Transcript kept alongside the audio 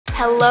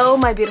Hello,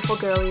 my beautiful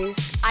girlies.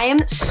 I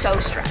am so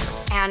stressed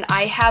and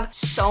I have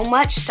so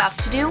much stuff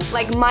to do.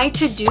 Like, my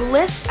to-do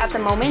list at the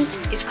moment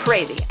is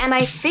crazy. And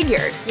I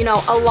figured, you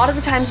know, a lot of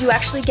the times you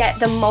actually get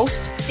the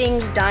most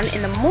things done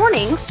in the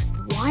mornings.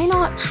 Why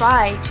not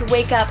try to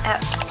wake up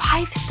at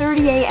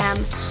 5:30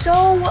 a.m. So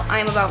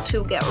I'm about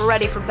to get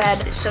ready for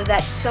bed so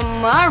that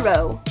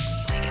tomorrow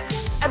I wake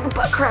up at the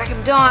butt crack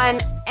of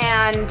dawn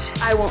and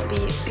I won't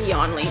be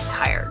beyondly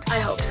tired. I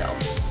hope so.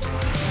 Oh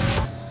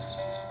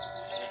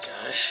my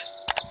gosh.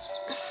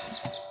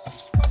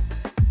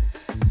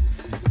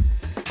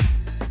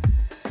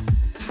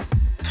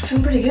 I'm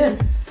feeling pretty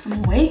good.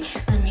 I'm awake,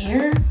 I'm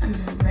here, I'm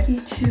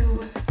ready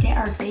to get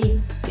our day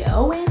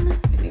going.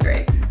 It's gonna be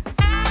great.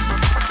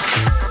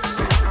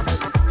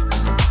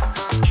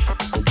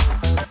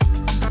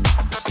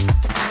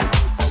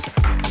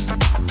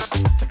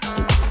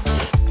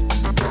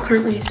 It's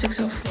currently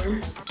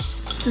 6:04.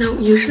 Now,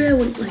 usually I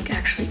wouldn't like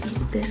actually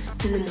eat this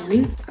in the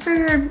morning. I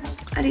figured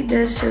I'd eat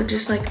this, so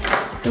just like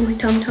fill my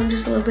tum-tum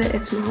just a little bit.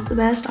 It's not the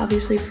best,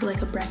 obviously, for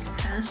like a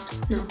breakfast.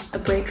 No, a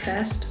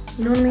breakfast.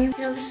 You know what I mean?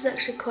 You know, this is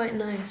actually quite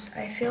nice.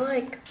 I feel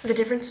like the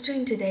difference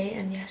between today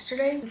and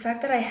yesterday, the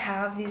fact that I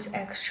have these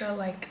extra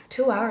like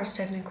 2 hours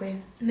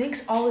technically,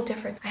 makes all the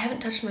difference. I haven't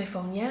touched my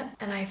phone yet,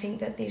 and I think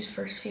that these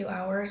first few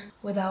hours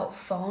without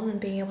phone and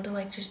being able to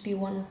like just be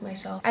one with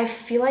myself, I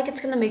feel like it's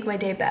gonna make my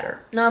day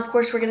better. Now, of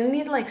course, we're gonna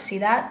need to like see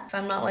that if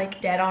I'm not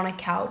like dead on a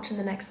couch in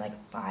the next like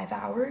 5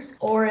 hours,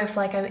 or if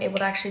like I'm able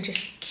to actually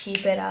just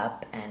keep it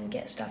up and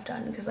get stuff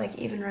done, because like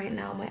even right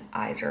now my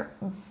eyes are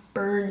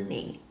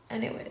burning.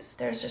 Anyways,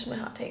 there's just my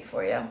hot take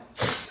for you.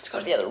 Let's go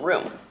to the other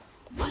room.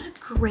 What a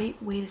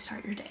great way to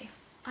start your day.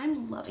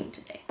 I'm loving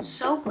today.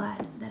 So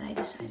glad that I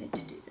decided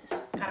to do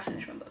this. Gotta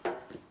finish my book.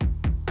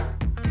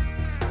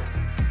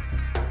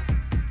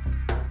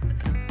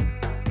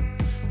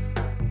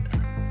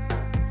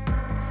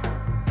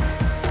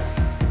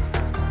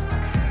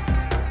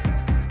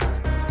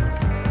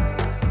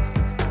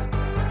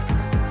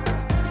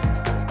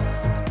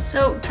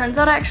 So, turns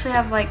out I actually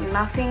have like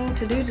nothing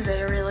to do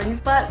today really,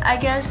 but I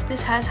guess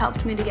this has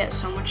helped me to get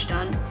so much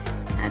done.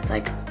 And it's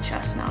like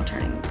just now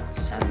turning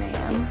 7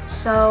 a.m.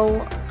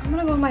 So, I'm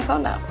gonna go on my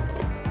phone now.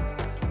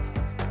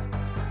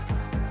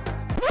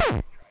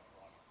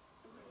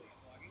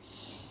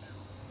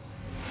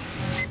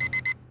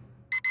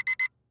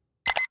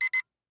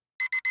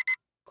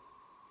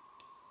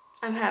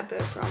 I'm happy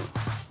from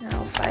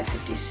now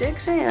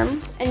 5:56 a.m.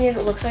 and yet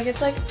it looks like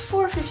it's like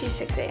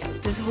 4:56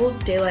 a.m. This whole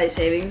daylight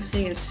savings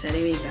thing is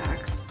setting me back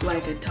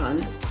like a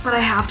ton. But I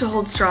have to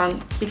hold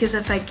strong, because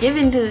if I give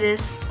into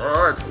this,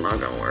 it's not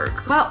gonna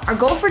work. Well, our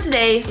goal for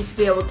today is to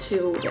be able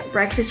to get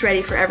breakfast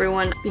ready for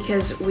everyone,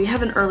 because we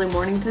have an early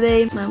morning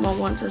today. My mom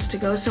wants us to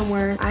go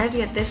somewhere. I have to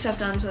get this stuff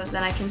done so that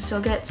then I can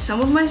still get some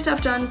of my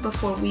stuff done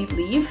before we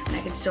leave and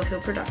I can still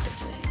feel productive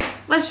today.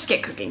 Let's just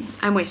get cooking.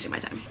 I'm wasting my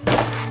time.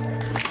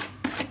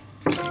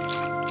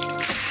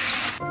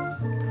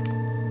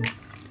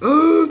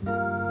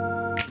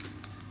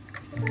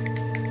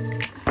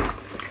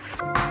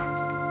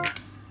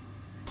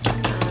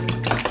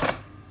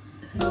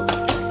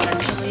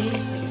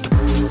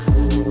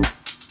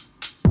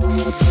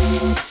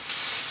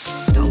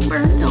 Don't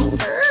burn, don't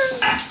burn.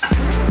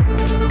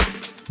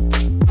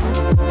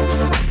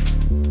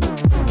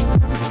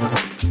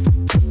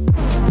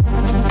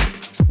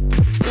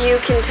 You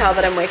can tell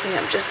that I'm waking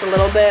up just a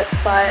little bit,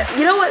 but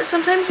you know what?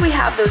 Sometimes we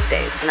have those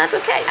days, and that's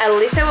okay. At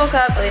least I woke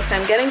up, at least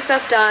I'm getting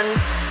stuff done.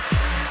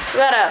 We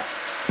gotta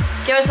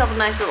give ourselves a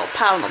nice little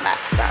pat on the back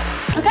for that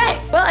one.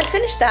 Okay, well, I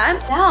finished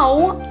that.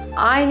 Now,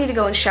 I need to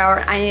go and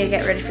shower. I need to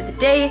get ready for the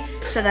day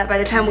so that by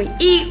the time we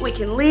eat, we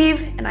can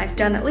leave, and I've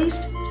done at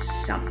least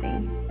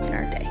something in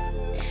our day.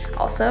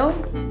 Also,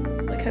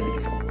 look how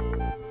beautiful.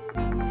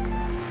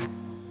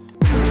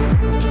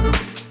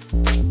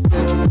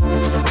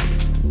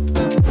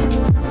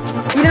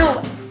 You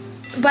know,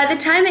 by the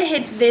time it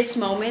hits this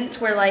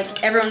moment where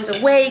like everyone's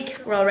awake,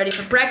 we're all ready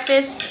for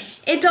breakfast,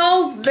 it's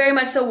all very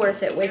much so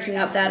worth it waking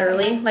up that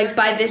early. Like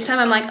by this time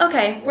I'm like,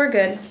 okay, we're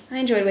good. I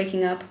enjoyed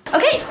waking up.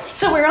 Okay,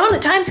 so we're on a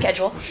time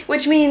schedule,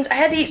 which means I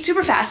had to eat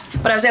super fast,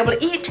 but I was able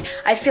to eat.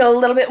 I feel a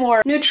little bit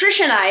more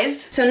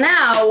nutritionized. So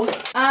now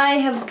I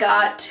have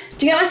got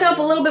to get myself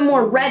a little bit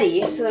more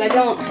ready so that I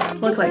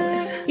don't look like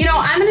this. You know,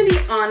 I'm gonna be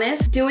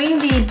honest, doing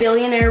the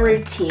billionaire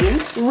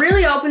routine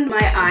really opened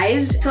my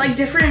eyes to like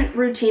different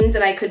routines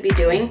that I could be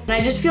doing. And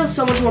I just feel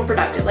so much more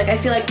productive. Like I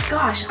feel like,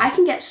 gosh, I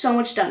can get so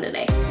much done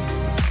today.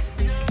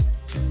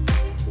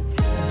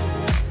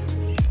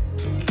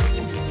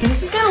 And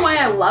this is kind of why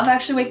I love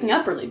actually waking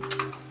up early.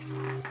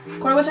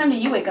 Corey, what time do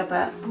you wake up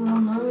at? Well,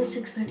 normally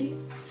 6:30.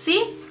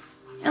 See?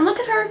 And look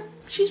at her.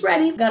 She's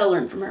ready. Gotta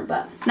learn from her,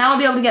 but now I'll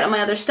be able to get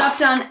my other stuff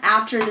done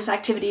after this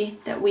activity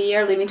that we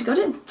are leaving to go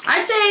do.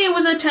 I'd say it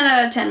was a 10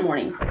 out of 10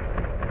 morning.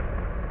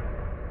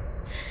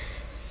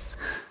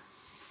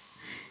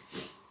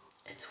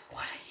 It's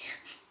 1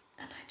 a.m.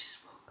 and I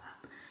just woke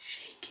up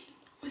shaking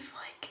with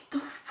like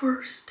the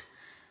worst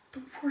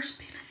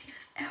pain I think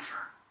I've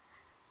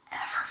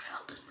ever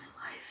felt in my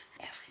life.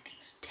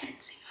 Everything's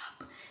tensing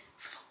up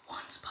for the one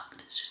one spot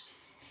that is just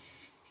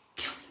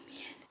killing me,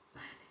 and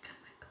I think I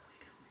might go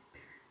wake up my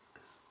parents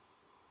because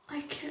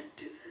I can't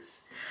do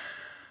this.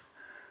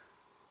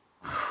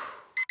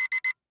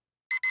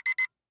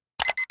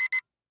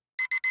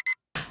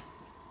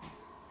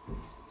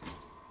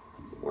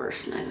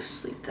 Worst night of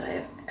sleep that I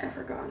have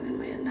ever gotten in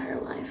my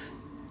entire life.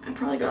 I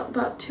probably got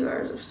about 2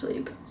 hours of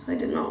sleep, so I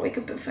did not wake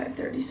up at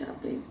 5:30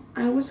 sadly.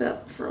 I was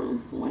up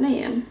from 1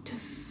 a.m. to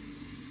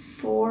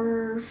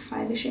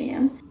 5-ish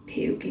a.m.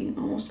 puking,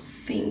 almost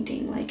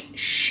fainting, like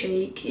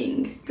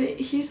shaking. But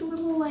here's a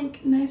little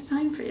like nice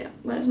sign for you.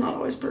 Life's not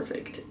always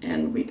perfect,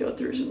 and we go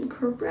through some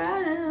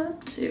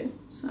crap too.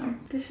 So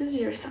this is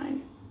your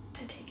sign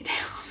to take a day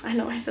off. I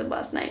know I said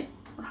last night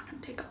we're not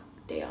gonna take a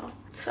day off,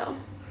 so.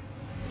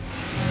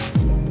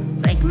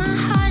 Break my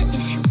heart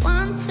if you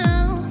want to.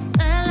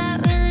 Well, I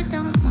really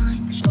don't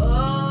mind.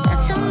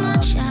 That's how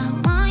much I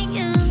want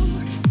you.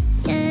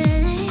 Yeah,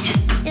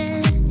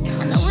 yeah.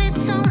 I know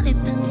it's only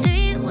been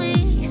 3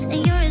 weeks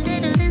and you're a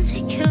little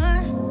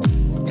insecure,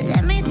 but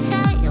let me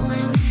tell you what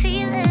I'm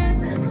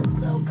feeling. I'm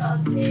so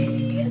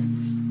cocky.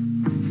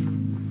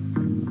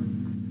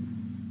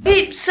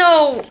 Okay,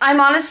 so I'm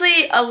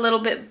honestly a little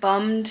bit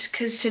bummed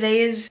because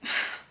today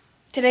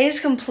is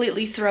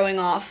completely throwing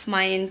off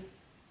my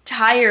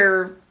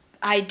entire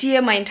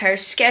idea, my entire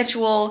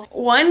schedule.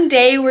 One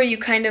day where you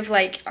kind of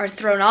like are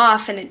thrown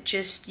off and it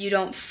just, you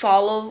don't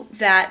follow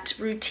that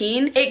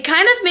routine, it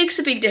kind of makes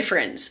a big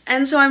difference.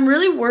 And so I'm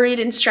really worried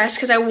and stressed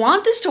because I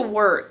want this to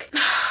work.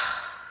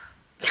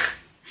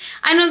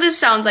 I know this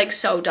sounds like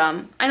so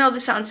dumb. I know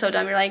this sounds so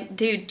dumb. You're like,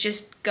 dude,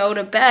 just go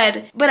to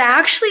bed. But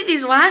actually,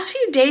 these last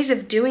few days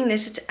of doing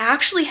this, it's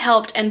actually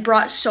helped and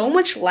brought so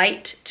much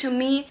light to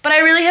me. But I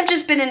really have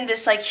just been in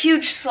this like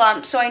huge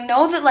slump. So I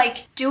know that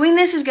like doing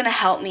this is gonna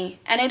help me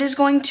and it is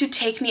going to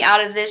take me out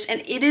of this,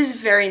 and it is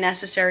very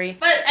necessary.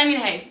 But I mean,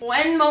 hey,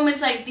 when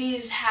moments like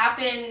these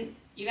happen,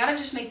 you gotta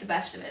just make the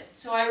best of it.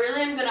 So I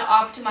really am gonna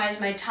optimize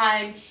my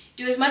time,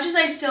 do as much as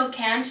I still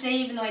can today,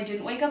 even though I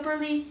didn't wake up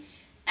early.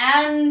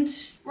 And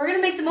we're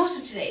gonna make the most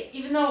of today,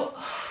 even though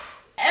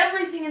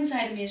everything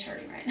inside of me is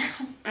hurting right now.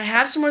 I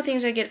have some more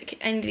things I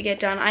need to get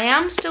done. I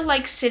am still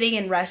like sitting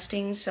and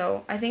resting,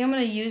 so I think I'm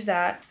gonna use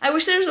that. I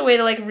wish there was a way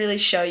to like really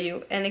show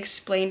you and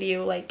explain to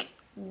you like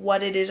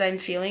what it is I'm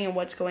feeling and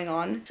what's going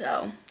on.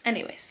 So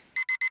anyways.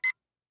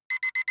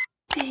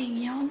 Dang,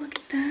 y'all, look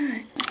at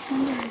that. The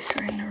sun's already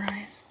starting to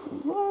rise.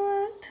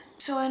 What?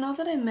 So I know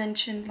that I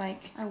mentioned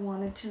like I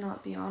wanted to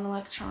not be on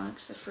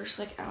electronics the first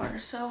like hour or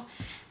so,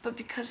 but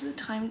because of the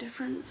time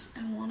difference,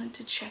 I wanted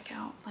to check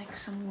out like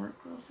some work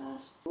real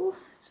fast. Ooh,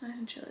 it's nice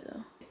and chilly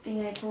though. Good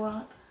thing I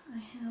brought, I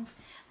have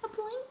a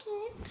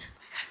blanket.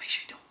 I gotta make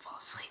sure you don't fall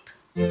asleep.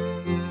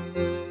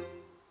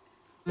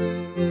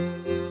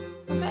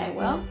 Okay,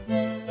 well,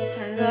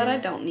 turns out I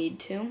don't need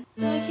to.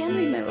 So I can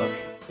read my book.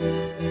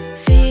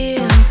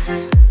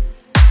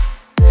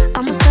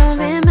 Almost don't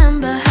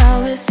remember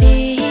how it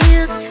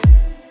feels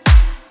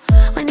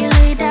when you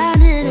lay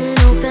down in an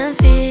open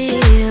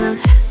field,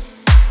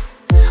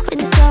 when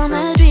you saw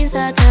my dreams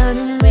are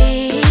turning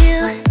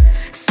real,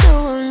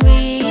 so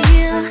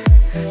unreal.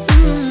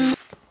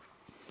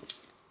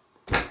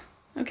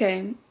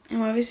 Okay,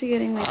 I'm obviously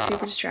getting like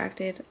super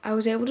distracted. I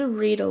was able to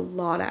read a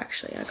lot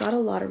actually. I got a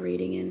lot of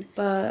reading in,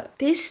 but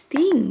this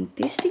thing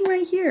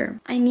right here,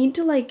 I need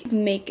to like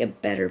make a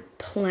better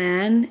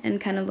plan and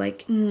kind of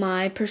like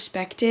my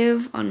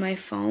perspective on my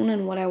phone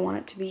and what I want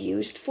it to be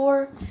used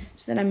for,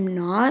 so that I'm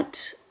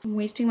not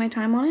wasting my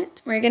time on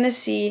it. We're gonna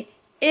see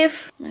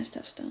if my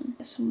stuff's done.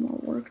 Get some more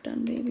work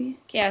done, baby.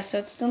 Yeah, so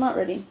it's still not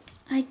ready.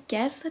 I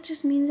guess that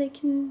just means I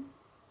can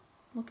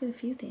look at a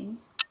few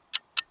things.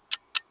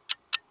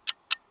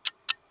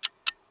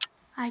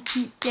 I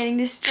keep getting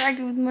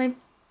distracted with my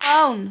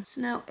phone. It's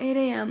now 8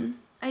 a.m.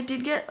 I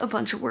did get a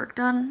bunch of work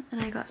done and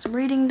I got some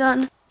reading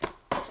done.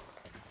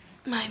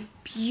 My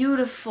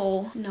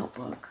beautiful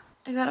notebook.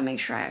 I gotta make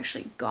sure I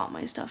actually got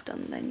my stuff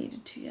done that I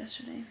needed to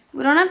yesterday.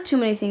 We don't have too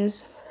many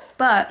things,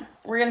 but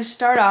we're gonna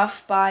start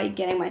off by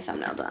getting my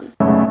thumbnail done.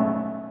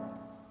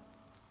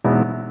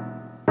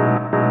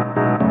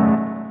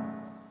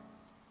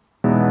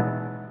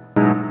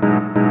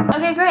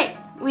 Okay, great.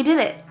 We did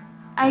it.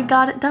 I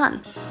got it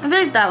done. I feel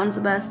like that one's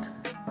the best.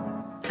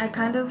 I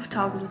kind of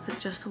toggled with it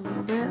just a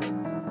little bit.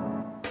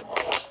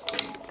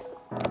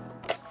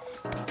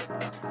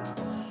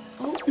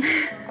 Oh,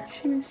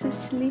 she was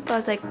asleep. I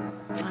was like,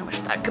 I wish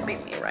that could be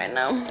me right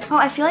now. Oh,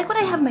 I feel like when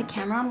I have my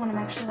camera on, when I'm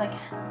actually like,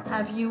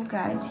 have you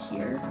guys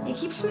here, it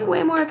keeps me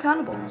way more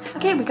accountable.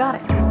 Okay, we got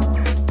it.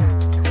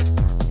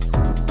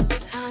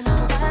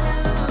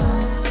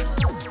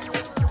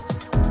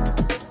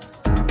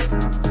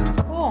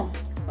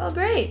 Well,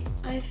 great.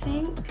 I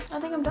think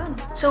I'm done.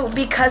 So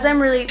because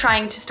I'm really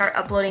trying to start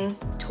uploading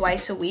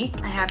twice a week,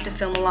 I have to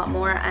film a lot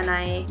more and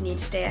I need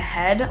to stay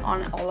ahead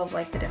on all of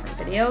like the different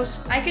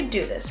videos. I could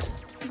do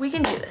this. We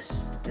can do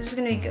this. This is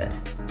gonna be good.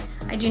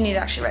 I do need to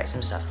actually write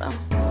some stuff though.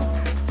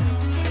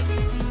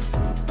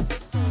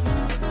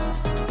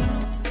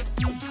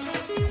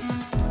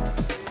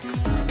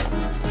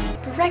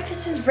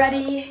 Breakfast is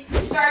ready.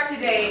 start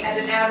today at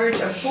an average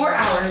of 4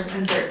 hours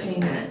and 13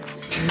 minutes.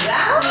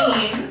 That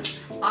means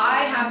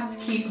I have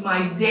to keep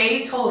my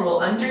day total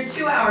under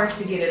 2 hours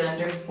to get it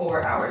under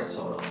 4 hours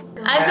total.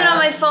 I've been on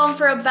my phone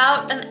for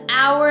about an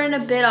hour and a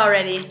bit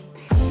already.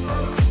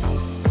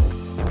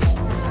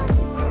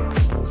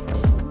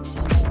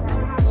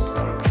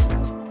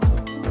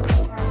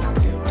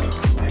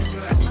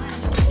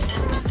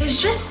 There's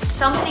just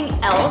something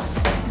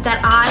else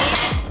that I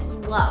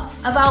love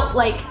about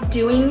like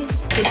doing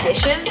the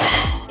dishes.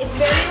 It's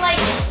very like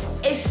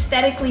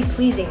aesthetically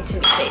pleasing to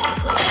me,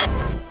 basically.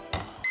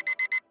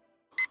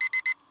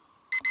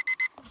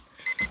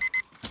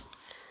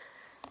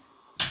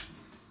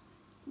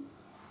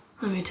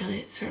 Let me tell you,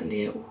 it's starting to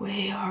get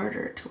way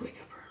harder to wake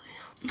up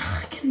early.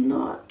 I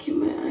cannot keep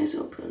my eyes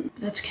open.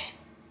 But that's okay.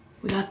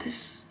 We got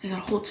this. I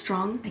gotta hold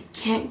strong. I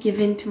can't give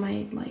in to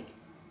my like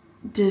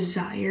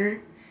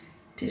desire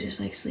to just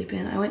like sleep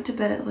in. I went to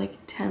bed at like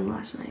 10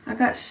 last night. I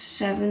got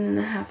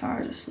 7.5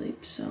 hours of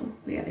sleep, so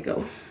we gotta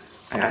go.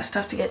 I got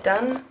stuff to get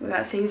done. We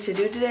got things to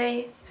do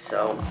today,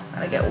 so I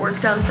gotta get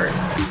work done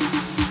first.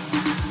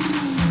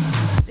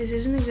 This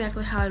isn't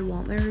exactly how I'd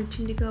want my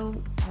routine to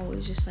go.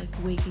 Always just like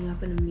waking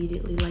up and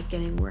immediately like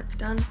getting work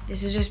done.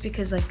 This is just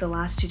because like the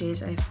last 2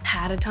 days I've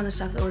had a ton of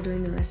stuff that we're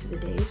doing the rest of the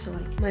day. So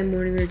like my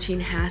morning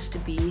routine has to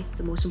be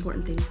the most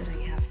important things that I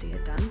have to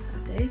get done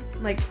that day.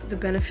 Like the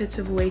benefits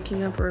of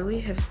waking up early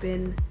have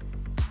been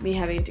me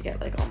having to get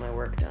like all my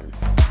work done.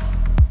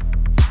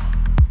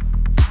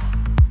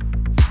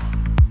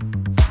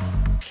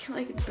 I can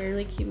like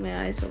barely keep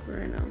my eyes open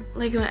right now.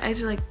 Like my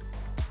eyes are like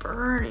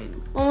burning.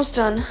 Almost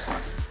done.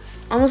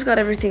 Almost got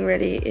everything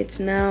ready. It's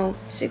now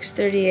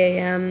 6:30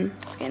 a.m.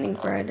 It's getting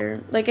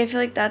brighter. Like I feel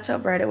like that's how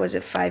bright it was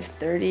at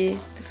 5:30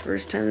 the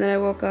first time that I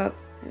woke up.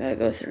 I gotta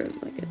go through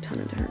like a ton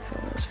of different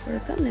photos for a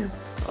thumbnail.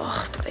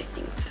 Oh, but I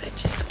think that I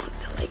just want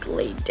to like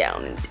lay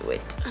down and do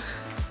it.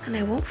 And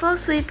I won't fall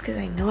asleep because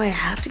I know I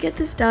have to get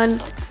this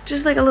done. It's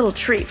just like a little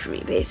treat for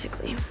me,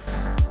 basically.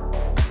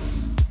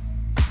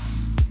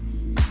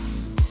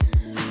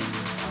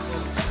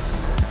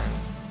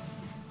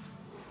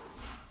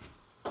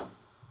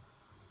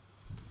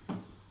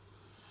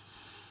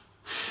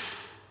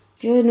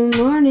 Good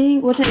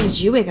morning. What time did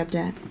you wake up,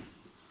 Dad?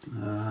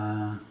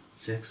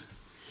 6.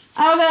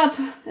 I woke up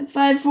at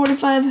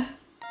 5:45.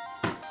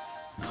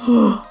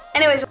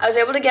 Anyways, I was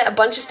able to get a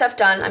bunch of stuff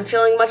done. I'm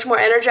feeling much more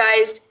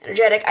energized,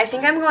 energetic. I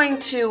think I'm going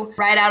to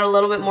write out a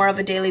little bit more of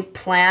a daily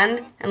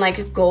plan and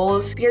like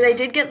goals because I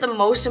did get the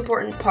most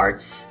important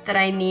parts that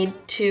I need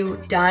to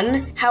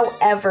done.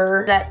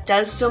 However, that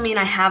does still mean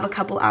I have a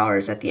couple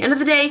hours at the end of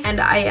the day and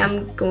I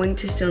am going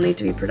to still need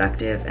to be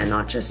productive and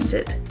not just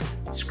sit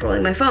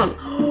scrolling my phone.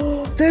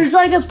 There's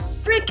like a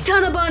frick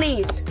ton of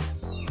bunnies.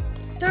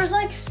 There's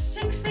like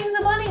 6 things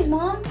of bunnies,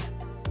 Mom.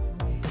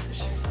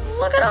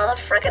 Look at all the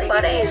frickin'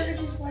 bunnies.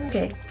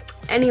 Okay,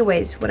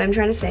 anyways, what I'm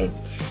trying to say,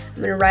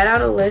 I'm gonna write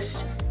out a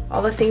list,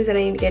 all the things that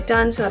I need to get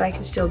done so that I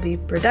can still be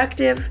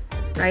productive.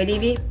 Right,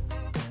 Evie?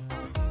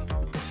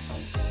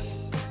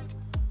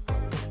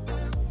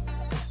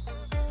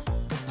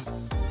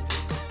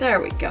 There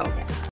we go.